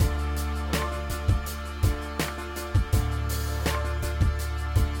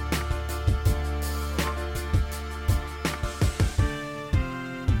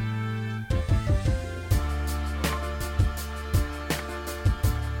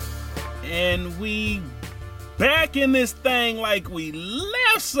And we back in this thing like we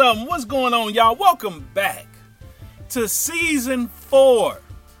left something. What's going on, y'all? Welcome back to season 4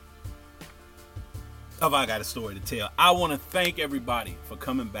 of I Got a Story to Tell. I want to thank everybody for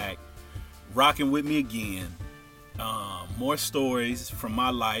coming back, rocking with me again. More stories from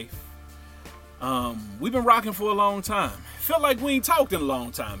my life. We've been rocking for a long time. Felt like we ain't talked in a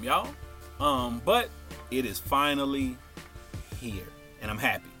long time, y'all. But it is finally here, and I'm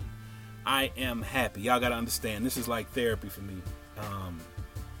happy. I am happy. Y'all gotta understand, this is like therapy for me.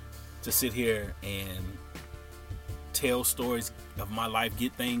 To sit here and tell stories of my life,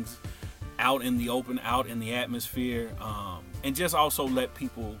 get things out in the open, out in the atmosphere, and just also let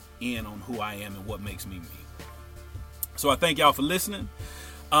people in on who I am and what makes me me. So I thank y'all for listening.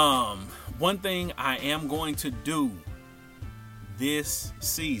 One thing I am going to do this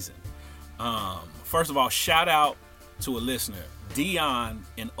season, first of all, shout out to a listener, Dion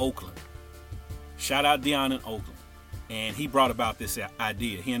in Oakland. Shout out Dion in Oakland. And he brought about this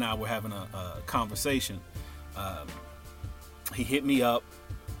idea. He and I were having a conversation. He hit me up.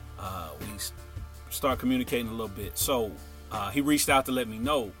 We started communicating a little bit. So he reached out to let me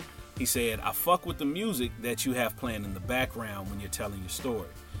know. He said, I fuck with the music that you have playing in the background when you're telling your story.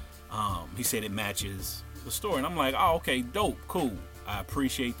 He said it matches the story. And I'm like, oh, okay, dope, cool. I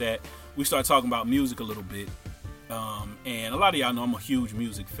appreciate that. We started talking about music a little bit. And a lot of y'all know I'm a huge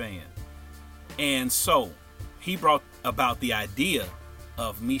music fan. And so he brought about the idea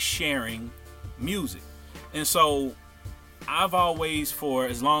of me sharing music. And so I've always, for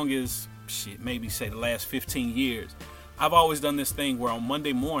as long as, maybe say the last 15 years, I've always done this thing where on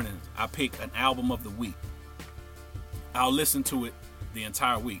Monday mornings, I pick an album of the week. I'll listen to it the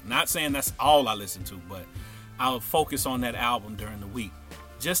entire week. Not saying that's all I listen to, but I'll focus on that album during the week.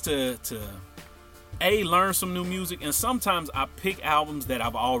 Just to learn some new music. And sometimes I pick albums that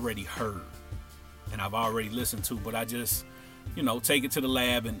I've already heard and I've already listened to, but I just, take it to the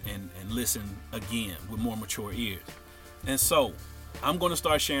lab and listen again with more mature ears. And so I'm going to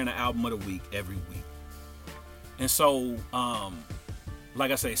start sharing an album of the week every week. And so,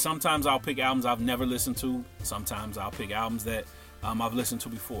 like I say, sometimes I'll pick albums I've never listened to. Sometimes I'll pick albums that I've listened to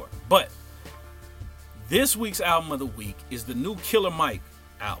before. But this week's album of the week is the new Killer Mike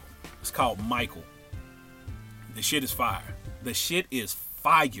album. It's called Michael. The shit is fire. The shit is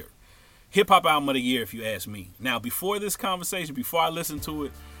fire. Hip-hop album of the year, if you ask me. Now, before this conversation, before I listened to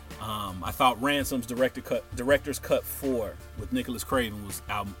it, I thought Ransom's Director's Cut 4 with Nicholas Craven was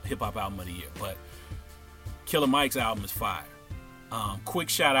hip-hop album of the year. But Killer Mike's album is fire. Quick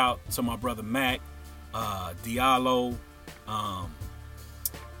shout out to my brother Mac, Diallo,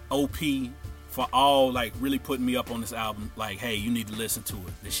 OP, for all really putting me up on this album. Like, hey, you need to listen to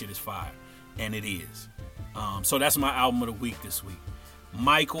it. This shit is fire. And it is. So that's my album of the week this week.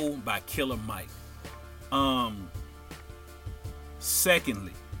 Michael by Killer Mike.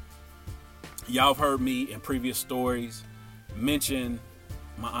 Secondly, y'all have heard me in previous stories mention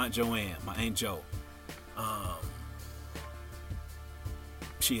my Aunt Joanne, my Aunt Jo.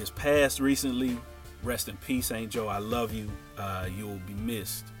 She has passed recently. Rest in peace, Aunt Jo. I love you. You will be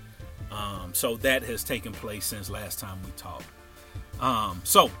missed. So that has taken place since last time we talked.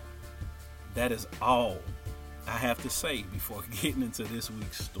 So that is all I have to say before getting into this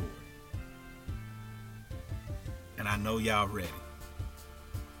week's story. And I know y'all ready.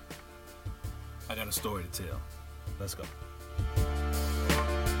 I got a story to tell. Let's go.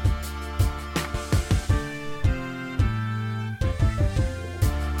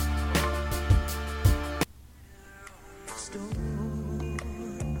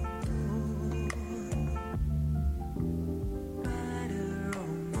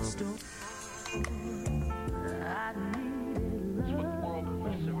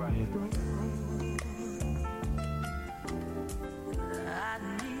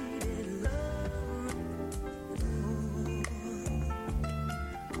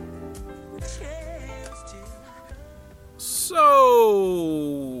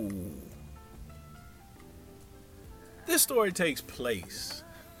 So, this story takes place.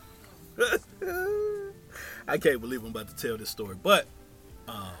 I can't believe I'm about to tell this story, but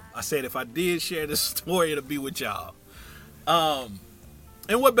I said if I did share this story, it'll be with y'all. And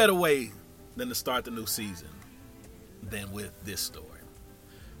what better way than to start the new season than with this story?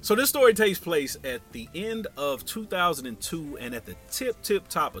 So this story takes place at the end of 2002 and at the tip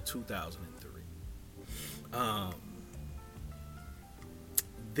top of 2003.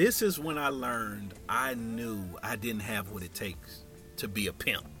 This is when I learned I knew I didn't have what it takes to be a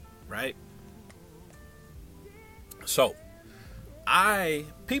pimp, right? So,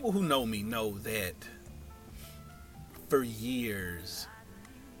 people who know me know that for years,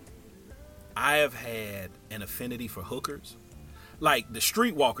 I have had an affinity for hookers. Like the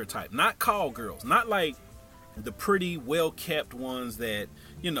streetwalker type, not call girls, not like the pretty, well-kept ones that,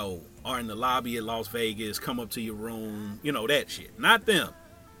 are in the lobby at Las Vegas, come up to your room, that shit. Not them.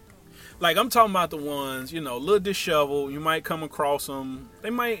 Like, I'm talking about the ones, a little disheveled. You might come across them. They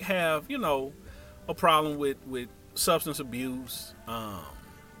might have, a problem with substance abuse,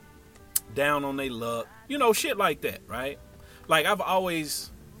 down on their luck, shit like that, right? Like, I've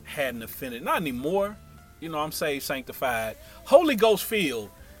always had an affinity. Not anymore. I'm saved, sanctified, Holy Ghost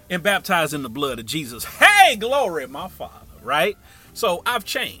filled, and baptized in the blood of Jesus. Hey, glory, my Father, right? So I've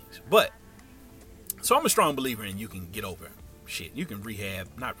changed. So I'm a strong believer in you can get over shit. You can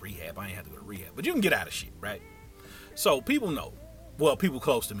not rehab, I ain't have to go to rehab, but you can get out of shit, right? So people know. Well, people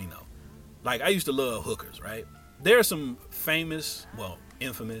close to me know. Like, I used to love hookers, right? There are some famous,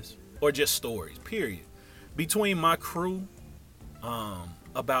 infamous, or just stories, period, between my crew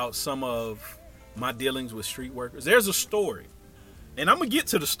about some of my dealings with street workers. There's a story, and I'm gonna get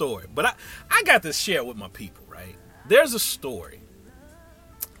to the story, but I got to share with my people, right? There's a story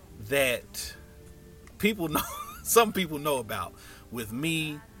that people know, some people know about, with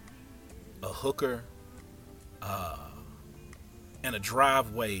me, a hooker, and a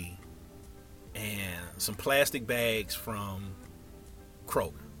driveway, and some plastic bags from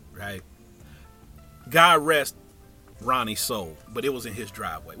Kroger, right? God rest Ronnie's soul, but it was in his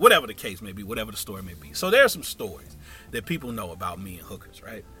driveway. Whatever the case may be, whatever the story may be. So there are some stories that people know about me and hookers,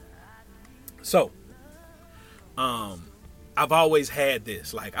 right? So, I've always had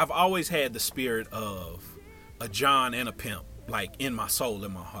this. Like, I've always had the spirit of a John and a pimp, like, in my soul,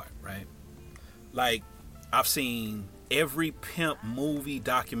 in my heart, right? Like, I've seen every pimp movie,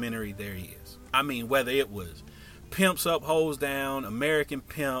 documentary there is. I mean, whether it was Pimps Up, Hoes Down, American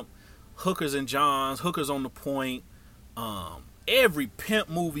Pimp, Hookers and Johns, Hookers on the Point, every pimp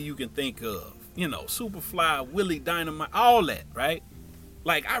movie you can think of, Superfly, Willie Dynamite, all that, right?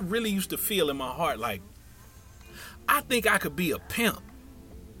 Like, I really used to feel in my heart, like, I think I could be a pimp.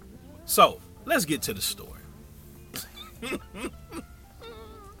 So, let's get to the story.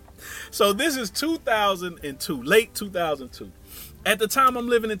 So, this is 2002, late 2002. At the time, I'm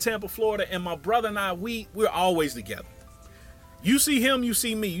living in Tampa, Florida, and my brother and I, we're always together. You see him, you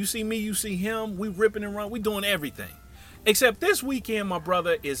see me. You see me, you see him. We ripping and running. We doing everything. Except this weekend, my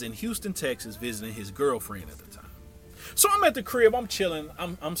brother is in Houston, Texas, visiting his girlfriend at the time. So I'm at the crib. I'm chilling.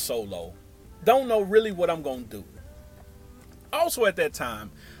 I'm solo. Don't know really what I'm going to do. Also at that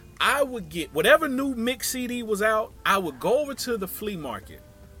time, I would get whatever new mix CD was out. I would go over to the flea market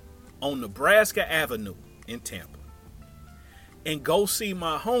on Nebraska Avenue in Tampa and go see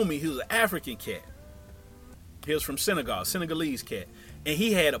my homie. He was an African cat. He was from Senegal, Senegalese cat. And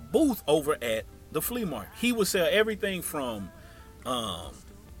he had a booth over at the flea market. He would sell everything from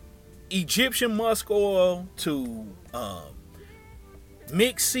Egyptian musk oil to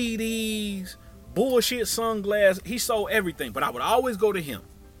mixed CDs, bullshit sunglasses. He sold everything, but I would always go to him.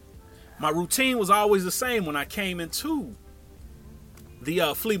 My routine was always the same when I came into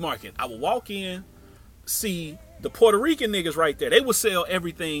the flea market. I would walk in, see the Puerto Rican niggas right there. They would sell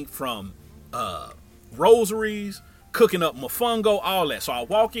everything from rosaries, cooking up mofongo, all that. So I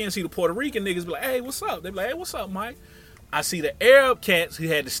walk in, see the Puerto Rican niggas, be like, hey, what's up? They be like, hey, what's up, Mike? I see the Arab cats who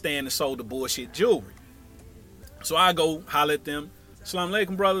had to stand and sold the bullshit jewelry. So I go holler at them. Assalamu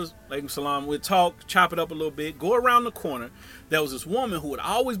alaikum, brothers. Alaikum salam. We'd talk, chop it up a little bit, go around the corner. There was this woman who would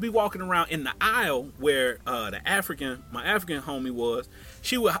always be walking around in the aisle where my African homie was.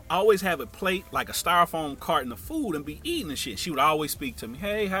 She would always have a plate, like a styrofoam carton of food, and be eating and shit. She would always speak to me.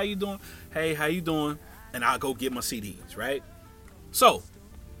 Hey, how you doing? Hey, how you doing? And I'll go get my CDs, right? So,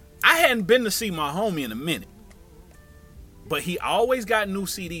 I hadn't been to see my homie in a minute. But he always got new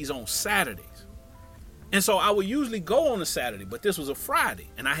CDs on Saturdays. And so I would usually go on a Saturday, but this was a Friday.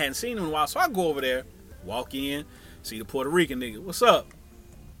 And I hadn't seen him in a while, so I go over there, walk in, see the Puerto Rican nigga. What's up?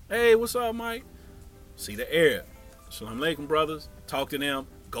 Hey, what's up, Mike? See the Arab. Assalamu alaikum, brothers. Talk to them.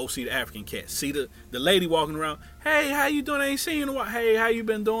 Go see the African cat. See the lady walking around. Hey, how you doing? I ain't seen you in a while. Hey, how you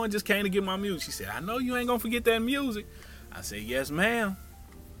been doing? Just came to get my music. She said, I know you ain't gonna forget that music. I said, yes, ma'am.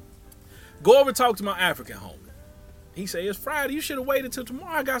 Go over and talk to my African homie. He said, it's Friday. You should have waited till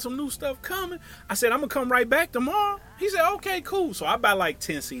tomorrow. I got some new stuff coming. I said, I'm going to come right back tomorrow. He said, okay, cool. So I buy like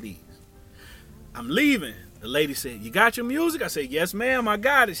 10 CDs. I'm leaving. The lady said, you got your music? I said, yes, ma'am. I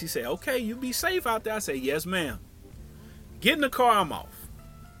got it. She said, okay, you be safe out there. I said, yes, ma'am. Get in the car. I'm off.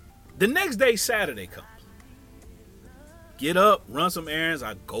 The next day, Saturday comes. Get up, run some errands.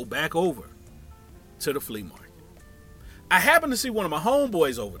 I go back over to the flea market. I happen to see one of my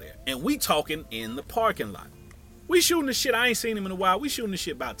homeboys over there, and we talking in the parking lot. We shooting the shit. I ain't seen him in a while. We shooting the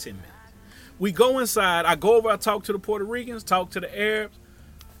shit about 10 minutes. We go inside. I go over, I talk to the Puerto Ricans, talk to the Arabs.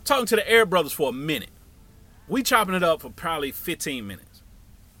 Talking to the Arab brothers for a minute. We chopping it up for probably 15 minutes.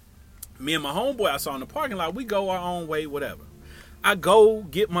 Me and my homeboy I saw in the parking lot, we go our own way, whatever. I go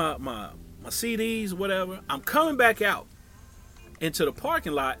get my CDs, whatever. I'm coming back out into the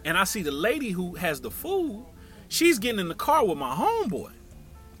parking lot, and I see the lady who has the food. She's getting in the car with my homeboy.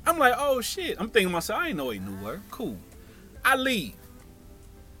 I'm like, oh shit. I'm thinking to myself, I ain't know he knew her. Cool. I leave.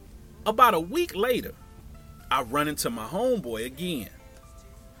 About a week later, I run into my homeboy again.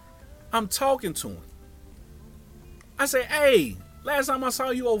 I'm talking to him. I say, hey, last time I saw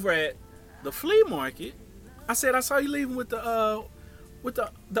you over at the flea market, I said I saw you leaving with the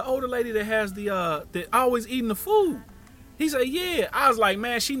older lady that has that always eating the food. He said, yeah. I was like,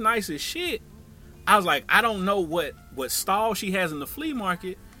 man, she nice as shit. I was like, I don't know what stall she has in the flea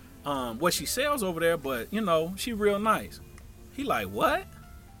market, what she sells over there, but she real nice. He like, what?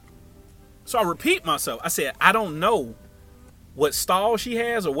 So I repeat myself. I said, I don't know what stall she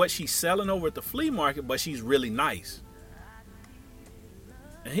has or what she's selling over at the flea market, but she's really nice.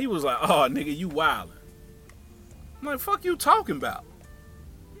 And he was like, oh, nigga, you wildin'. I'm like, fuck you talking about?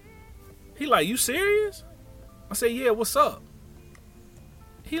 He like, you serious? I said, yeah, what's up?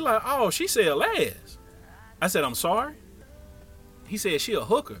 He like, oh, she sell ass. I said, I'm sorry? He said, she a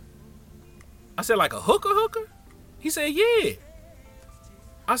hooker. I said, like a hooker? He said, yeah.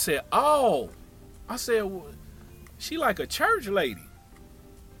 I said, oh. I said, well, she like a church lady.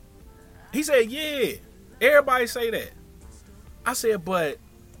 He said, yeah. Everybody say that. I said, but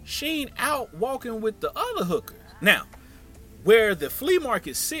she ain't out walking with the other hookers. Now, where the flea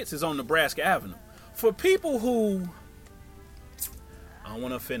market sits is on Nebraska Avenue. For people who, I don't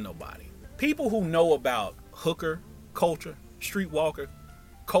want to offend nobody, people who know about hooker culture, streetwalker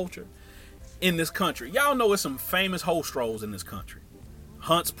culture in this country, y'all know there's some famous hoe strolls in this country.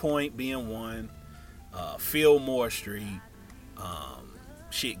 Hunts Point being one. Fillmore Street,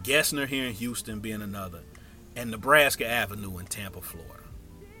 Gessner here in Houston being another, and Nebraska Avenue in Tampa, Florida.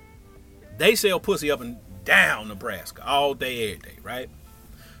 They sell pussy up and down Nebraska all day, every day, right?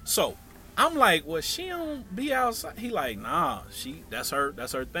 So I'm like, well, she don't be outside. He like, nah, that's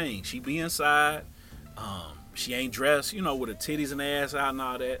her thing. She be inside. She ain't dressed, with her titties and ass out and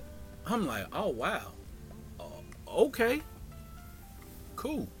all that. I'm like, oh wow, okay,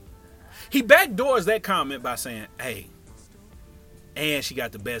 cool. He backdoors that comment by saying, hey, and she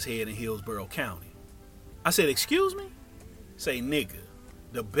got the best head in Hillsborough County. I said, excuse me? Say, nigga,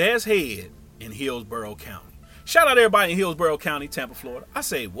 the best head in Hillsborough County. Shout out everybody in Hillsborough County, Tampa, Florida. I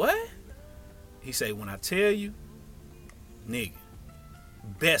say, what? He say, when I tell you, nigga,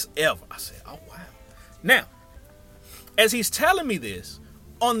 best ever. I said, oh, wow. Now, as he's telling me this,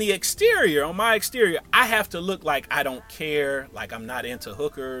 on my exterior, I have to look like I don't care, like I'm not into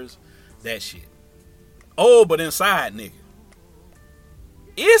hookers, that shit. Oh, but inside, nigga,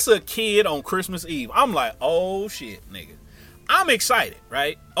 it's a kid on Christmas Eve. I'm like, oh shit, nigga. I'm excited,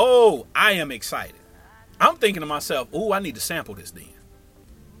 right? Oh, I am excited. I'm thinking to myself, oh, I need to sample this then.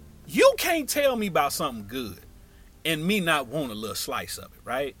 You can't tell me about something good and me not want a little slice of it,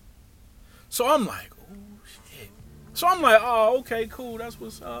 right? So I'm like, oh shit. So I'm like, oh, okay, cool, that's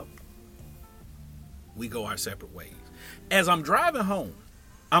what's up. We go our separate ways. As I'm driving home,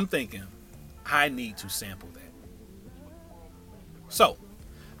 I'm thinking, I need to sample that. So,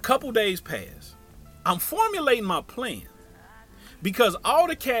 a couple days pass. I'm formulating my plan because all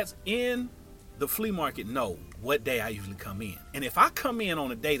the cats in the flea market know what day I usually come in. And if I come in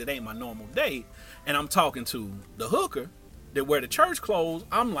on a day that ain't my normal day, and I'm talking to the hooker that wear the church clothes,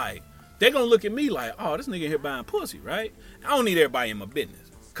 I'm like, they're going to look at me like, oh, this nigga here buying pussy, right? I don't need everybody in my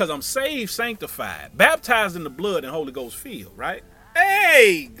business because I'm saved, sanctified, baptized in the blood and Holy Ghost filled, right?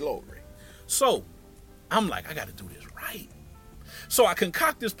 Hey, glory. So I'm like, I got to do this right. So I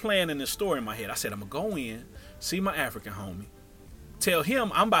concoct this plan and this story in my head. I said, I'm going to go in, see my African homie, tell him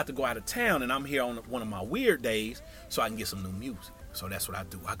I'm about to go out of town and I'm here on one of my weird days so I can get some new music. So that's what I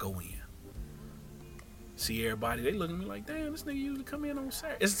do. I go in. See everybody. They look at me like, damn, this nigga usually come in on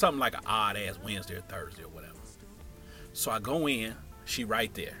Saturday. It's something like an odd ass Wednesday or Thursday or whatever. So I go in. She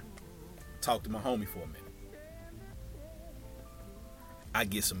right there. Talk to my homie for a minute. I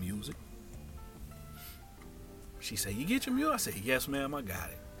get some music. She said, you get your music? I said, yes, ma'am, I got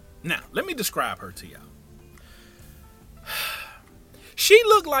it. Now, let me describe her to y'all. She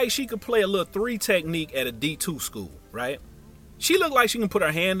looked like she could play a little 3 technique at a D2 school, right? She looked like she can put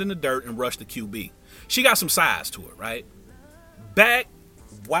her hand in the dirt and rush the QB. She got some size to it, right? Back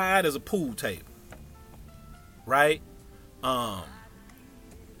wide as a pool table, right?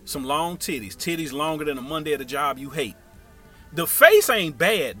 Some long titties. Titties longer than a Monday at a job you hate. The face ain't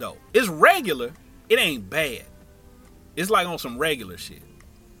bad though. It's regular. It ain't bad. It's like on some regular shit.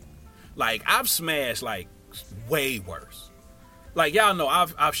 Like I've smashed like way worse. Like y'all know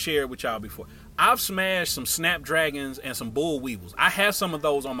I've shared with y'all before. I've smashed some Snapdragons and some Bull Weevils. I have some of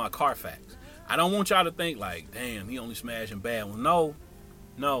those on my Carfax. I don't want y'all to think like, damn, he only smashing bad ones.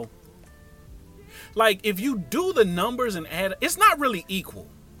 No. Like if you do the numbers and add, it's not really equal,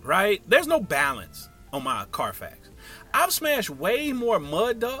 right? There's no balance on my Carfax. I've smashed way more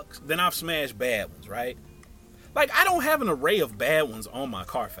mud ducks than I've smashed bad ones, right? Like I don't have an array of bad ones on my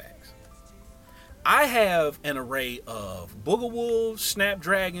Carfax. I have an array of Booger Wolves,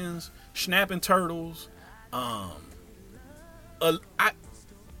 Snapdragons, Snapping Turtles. I got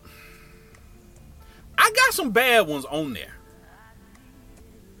some bad ones on there.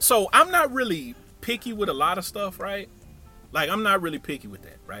 So I'm not really picky with a lot of stuff, right? Like I'm not really picky with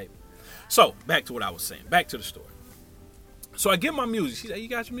that, right? So back to what I was saying. Back to the story. So I get my music. She said, "You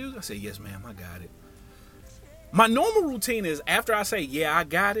got your music?" I said, "Yes, ma'am, I got it." My normal routine is after I say, "Yeah, I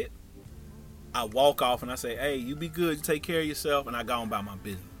got it," I walk off and I say, "Hey, you be good, you take care of yourself," and I go on about my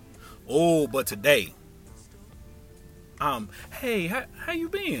business. Oh, but today, hey, how you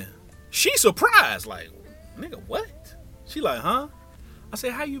been? She surprised, like, nigga, what? She like, huh? I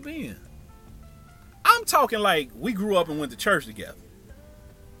said, how you been? I'm talking like we grew up and went to church together.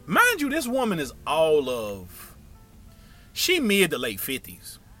 Mind you, this woman is she mid to late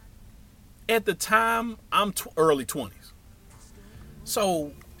 50s. At the time, I'm early 20s.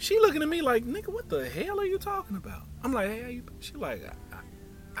 So she looking at me like, nigga, what the hell are you talking about? I'm like, hey, how you been? She like,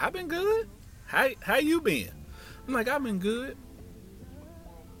 I've been good. How you been? I'm like, I've been good.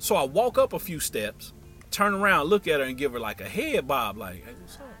 So I walk up a few steps, turn around, look at her, and give her like a head bob, like, hey,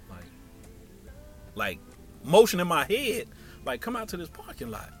 what's up? Like motioning my head, like, come out to this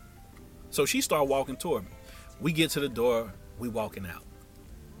parking lot. So she started walking toward me. We get to the door, we walking out.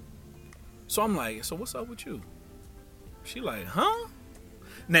 So I'm like, so what's up with you? She like, huh?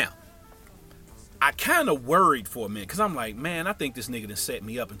 Now, I kind of worried for a minute because I'm like, man, I think this nigga done set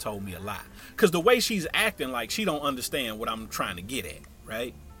me up and told me a lie. Because the way she's acting, like she don't understand what I'm trying to get at,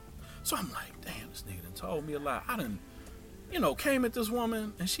 right? So I'm like, damn, this nigga done told me a lie. I done, came at this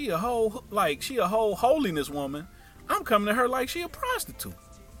woman and she a whole holiness woman. I'm coming to her like she a prostitute.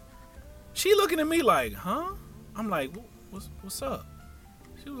 She looking at me like, huh? I'm like, what's up?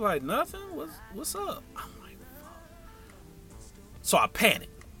 She was like, nothing. What's up? I'm like, fuck. So I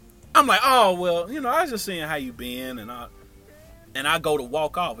panicked. I'm like, oh well, I was just seeing how you been, and I go to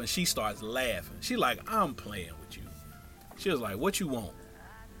walk off, and she starts laughing. She like, I'm playing with you. She was like, what you want?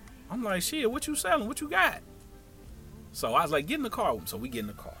 I'm like, shit, what you selling? What you got? So I was like, get in the car with me. So we get in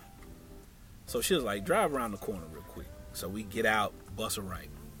the car. So she was like, drive around the corner real quick. So we get out, bust a right.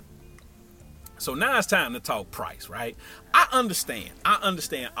 So now it's time to talk price, right? I understand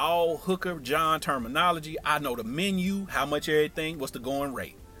all hooker John terminology. I know the menu, how much everything, what's the going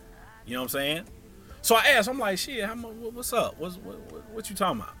rate. You know what I'm saying? So I asked, I'm like, shit, how much, what's up? What you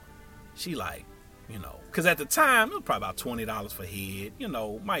talking about? She like, because at the time, it was probably about $20 for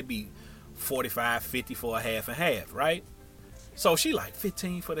head. Might be $45, $50 for a half and half, right? So she like,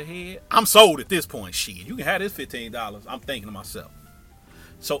 $15 for the head? I'm sold at this point. Shit, you can have this $15. I'm thinking to myself.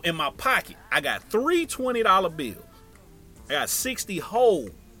 So in my pocket, I got 3 $20 bills. I got 60 whole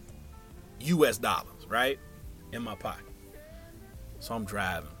US dollars, right? In my pocket. So I'm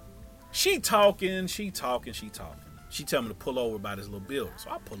driving. She talking. She tell me to pull over by this little building. So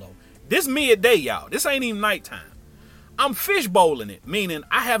I pull over. This midday, y'all. This ain't even nighttime. I'm fishbowling it, meaning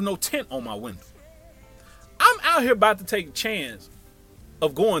I have no tent on my window. I'm out here about to take a chance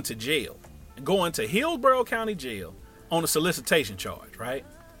of going to jail. Going to Hillsborough County Jail on a solicitation charge, right?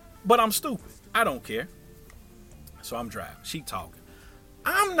 But I'm stupid. I don't care. So I'm driving. She talking.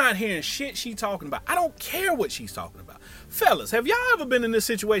 I'm not hearing shit she talking about. I don't care what she's talking about. Fellas, have y'all ever been in this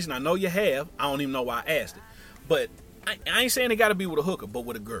situation? I know you have. I don't even know why I asked it. But I ain't saying it got to be with a hooker, but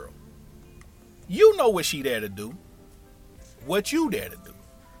with a girl. You know what she there to do. What you there to do.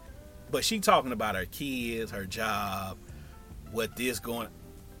 But she talking about her kids, her job, what this going.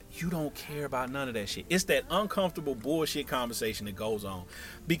 You don't care about none of that shit. It's that uncomfortable bullshit conversation that goes on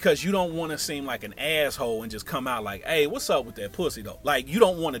because you don't want to seem like an asshole and just come out like, hey, what's up with that pussy though? Like, you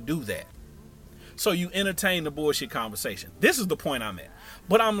don't want to do that. So you entertain the bullshit conversation. This is the point I'm at.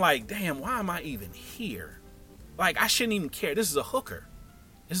 But I'm like, damn, why am I even here? Like, I shouldn't even care. This is a hooker.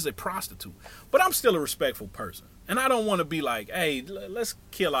 This is a prostitute. But I'm still a respectful person. And I don't want to be like, hey, let's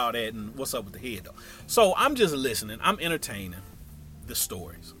kill all that and what's up with the head though. So I'm just listening. I'm entertaining the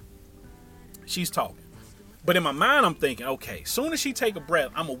stories. She's talking. But in my mind, I'm thinking, okay, soon as she take a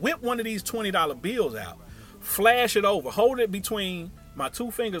breath, I'm going to whip one of these $20 bills out, flash it over, hold it between my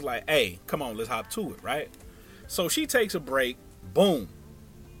two fingers like, hey, come on, let's hop to it, right? So she takes a break, boom,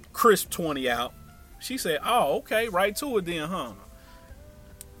 crisp 20 out. She said, oh, okay, right to it then, huh?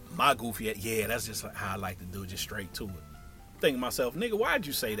 My goofy, yeah, that's just how I like to do it, just straight to it. Thinking to myself, nigga, why'd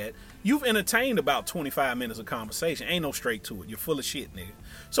you say that? You've entertained about 25 minutes of conversation. Ain't no straight to it. You're full of shit, nigga.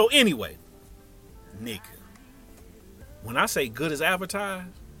 So anyway, nigga, when I say good as advertised,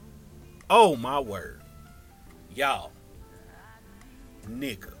 oh my word. Y'all,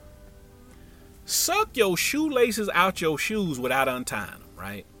 nigga, suck your shoelaces out your shoes without untying them,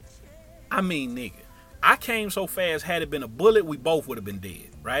 right? I mean, nigga, I came so fast, had it been a bullet, we both would have been dead,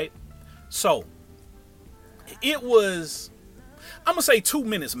 right? So, it was, I'm going to say 2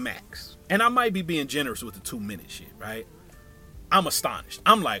 minutes max. And I might be being generous with the 2 minute shit, right? I'm astonished.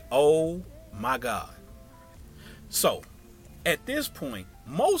 I'm like, oh my God. So, at this point,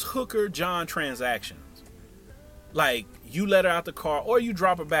 most hooker John transactions, like you let her out the car or you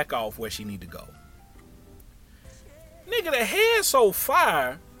drop her back off where she need to go. Nigga, the head so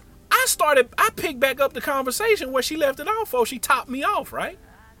fire, I picked back up the conversation where she left it off or she topped me off, right?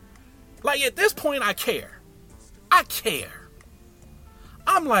 Like at this point, I care.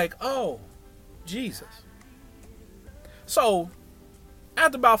 I'm like, oh, Jesus. So,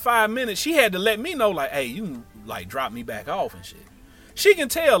 after about 5 minutes, she had to let me know, like, hey, you can, like, drop me back off and shit. She can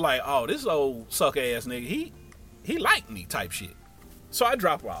tell, like, oh, this old sucker-ass nigga, he liked me type shit. So I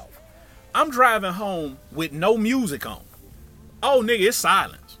drop her off. I'm driving home with no music on. Oh, nigga, it's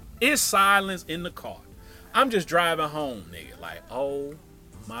silence. It's silence in the car. I'm just driving home, nigga. Like, oh,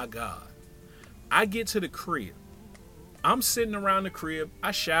 my God. I get to the crib. I'm sitting around the crib.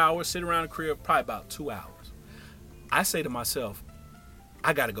 I shower, sit around the crib probably about 2 hours. I say to myself,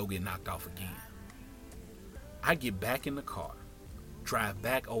 I got to go get knocked off again. I get back in the car, drive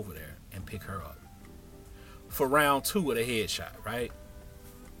back over there, and pick her up. For round 2 of the headshot, right?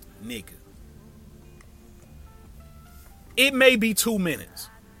 Nigga. It may be 2 minutes.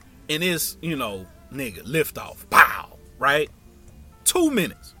 And it's, nigga, lift off. Pow! Right? 2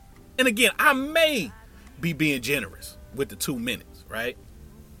 minutes. And again, I may be being generous with the 2 minutes, right?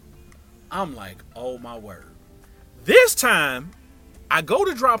 I'm like, oh my word. This time, I go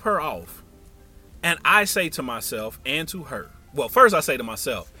to drop her off, and I say to myself and to her, well, first I say to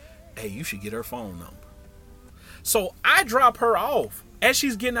myself, hey, you should get her phone number. So I drop her off. As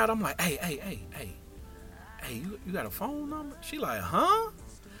she's getting out, I'm like, hey, you got a phone number? She like, huh?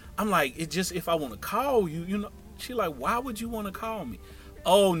 I'm like, it's just if I want to call you, She like, why would you want to call me?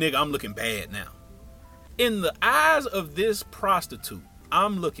 Oh, nigga, I'm looking bad now. In the eyes of this prostitute,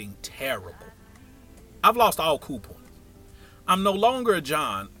 I'm looking terrible. I've lost all cool points. I'm no longer a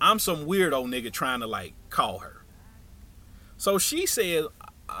John. I'm some weirdo nigga trying to, like, call her. So she says,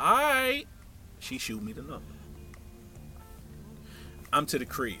 all right. She shoot me the number. I'm to the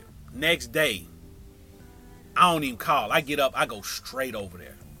crib. Next day, I don't even call. I get up. I go straight over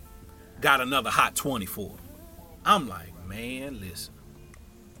there. Got another hot 24. I'm like, man, listen.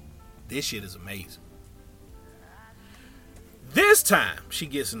 This shit is amazing. This time, she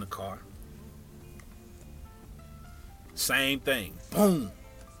gets in the car. Same thing. Boom.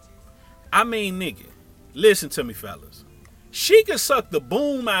 I mean, nigga, listen to me, fellas. She could suck the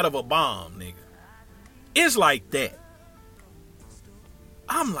boom out of a bomb, nigga. It's like that.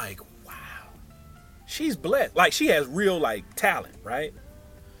 I'm like, wow. She's blessed. Like, she has real, like, talent, right?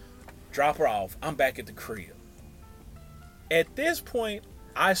 Drop her off. I'm back at the crib. At this point,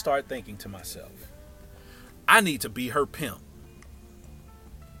 I start thinking to myself, I need to be her pimp.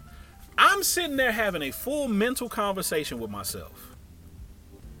 I'm sitting there having a full mental conversation with myself.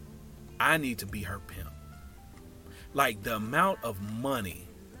 I need to be her pimp. Like, the amount of money,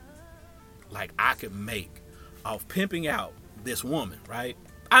 like, I could make off pimping out this woman, right?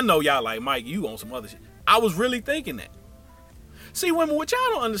 I know y'all like, Mike, you on some other shit. I was really thinking that. See, women, what y'all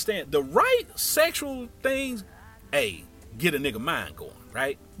don't understand, the right sexual things, hey, get a nigga mind going,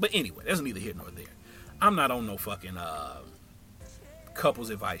 right? But anyway, that's neither here nor there. I'm not on no fucking couples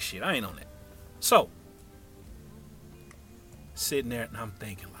advice shit. I ain't on that. So, sitting there and I'm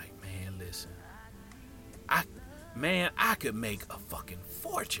thinking like, man, listen. I could make a fucking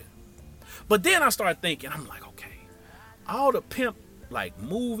fortune. But then I started thinking, I'm like, okay, all the pimp like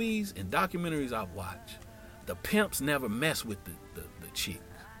movies and documentaries I've watched, the pimps never mess with the chicks.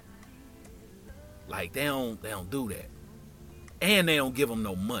 Like, they don't do that. And they don't give them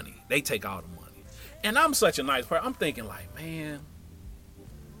no money. They take all the money. And I'm such a nice person. I'm thinking like, man,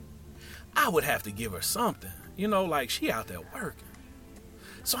 I would have to give her something. Like, she out there working.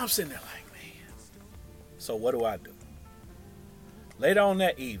 So I'm sitting there like, man. So what do? Later on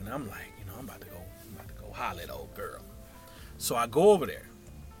that evening, I'm like, I'm about to go holler at old girl. So I go over there,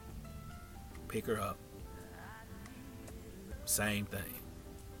 pick her up. Same thing.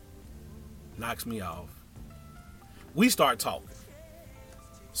 Knocks me off. We start talking.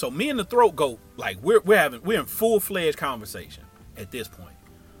 So me and the throat goat, like we're in full-fledged conversation at this point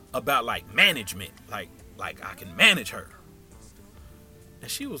about like management, like I can manage her. And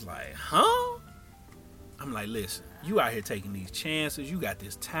she was like, huh? I'm like, listen, you out here taking these chances. You got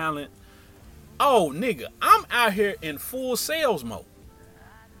this talent. Oh, nigga, I'm out here in full sales mode.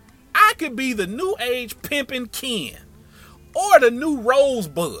 I could be the new age pimping Ken or the new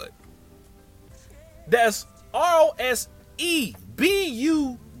Rosebud. That's ROSEBUDD.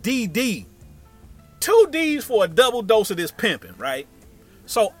 2 D's for a double dose of this pimping, right?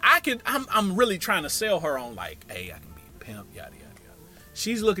 So I'm really trying to sell her on like, hey, I can be a pimp, yada, yada, yada.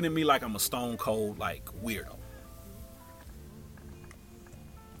 She's looking at me like I'm a stone cold, like, weirdo.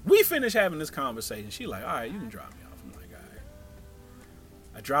 We finish having this conversation. She like, all right, you can drop me off. I'm like, all right.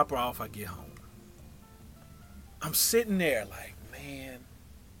 I drop her off, I get home. I'm sitting there like, man,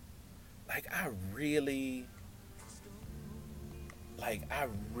 like I really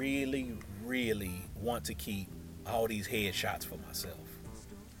want to keep all these headshots for myself.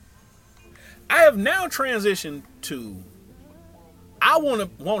 I have now transitioned to I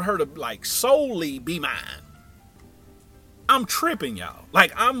want her to like solely be mine. I'm tripping, y'all.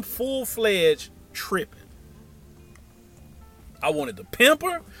 Like I'm full-fledged tripping. I wanted to pimp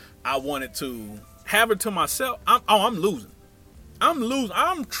her. I wanted to have her to myself. I'm losing.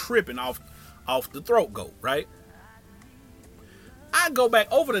 I'm tripping off the throat goat, right? I go back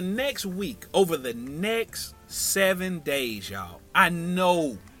over the next week, over the next 7 days, y'all. I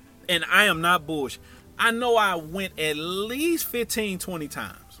know, and I am not bullshit. I know I went at least 15, 20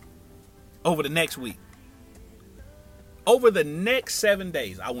 times over the next week. Over the next 7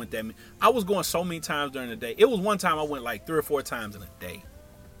 days, I went that. I was going so many times during the day. It was one time I went like 3 or 4 times in a day.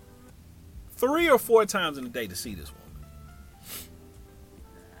 3 or 4 times in a day to see this woman.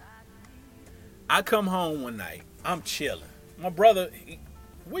 I come home one night. I'm chilling. My brother,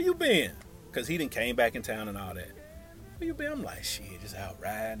 where you been? Because he done came back in town and all that. Where you been? I'm like, shit, just out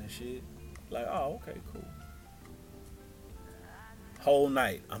riding and shit. Like, oh, okay, cool. Whole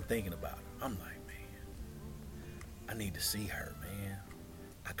night, I'm thinking about her. I'm like, man, I need to see her, man.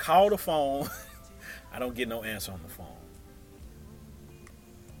 I call the phone. I don't get no answer on the phone.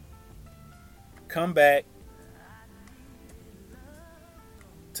 Come back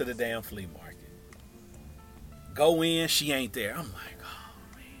to the damn flea market. Go in, she ain't there. I'm like, oh,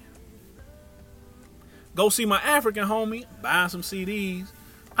 man. Go see my African homie, buying some CDs.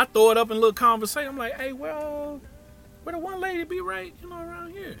 I throw it up in a little conversation. I'm like, hey, well, where the one lady be right,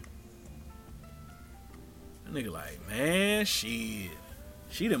 around here? That nigga like, man, she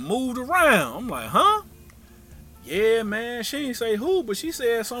done moved around. I'm like, huh? Yeah, man, she ain't say who, but she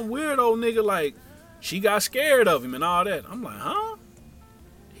said some weirdo nigga like she got scared of him and all that. I'm like, huh?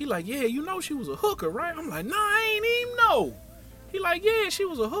 He like, yeah, she was a hooker, right? I'm like, nah, I ain't even know. He like, yeah, she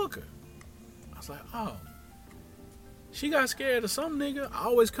was a hooker. I was like, oh. She got scared of some nigga. I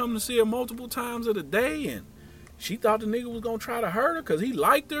always come to see her multiple times of the day, and she thought the nigga was gonna try to hurt her because he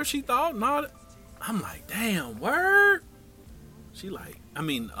liked her, she thought. Not. I'm like, damn, word? She like,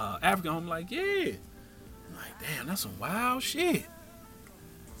 African home like, yeah. I'm like, damn, that's some wild shit.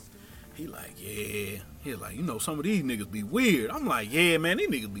 He like, yeah. He like, some of these niggas be weird. I'm like, yeah, man, these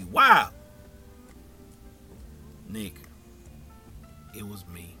niggas be wild. Nigga, it was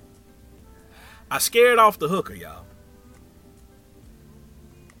me. I scared off the hooker, y'all.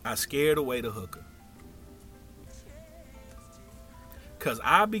 I scared away the hooker. Because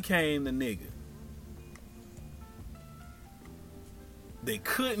I became the nigga that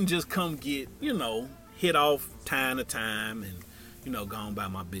couldn't just come get, hit off time to time and, gone by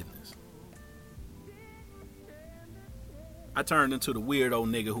my business. I turned into the weird old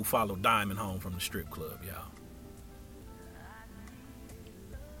nigga who followed Diamond home from the strip club, y'all.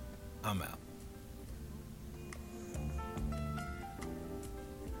 I'm out.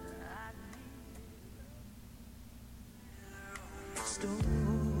 Stone.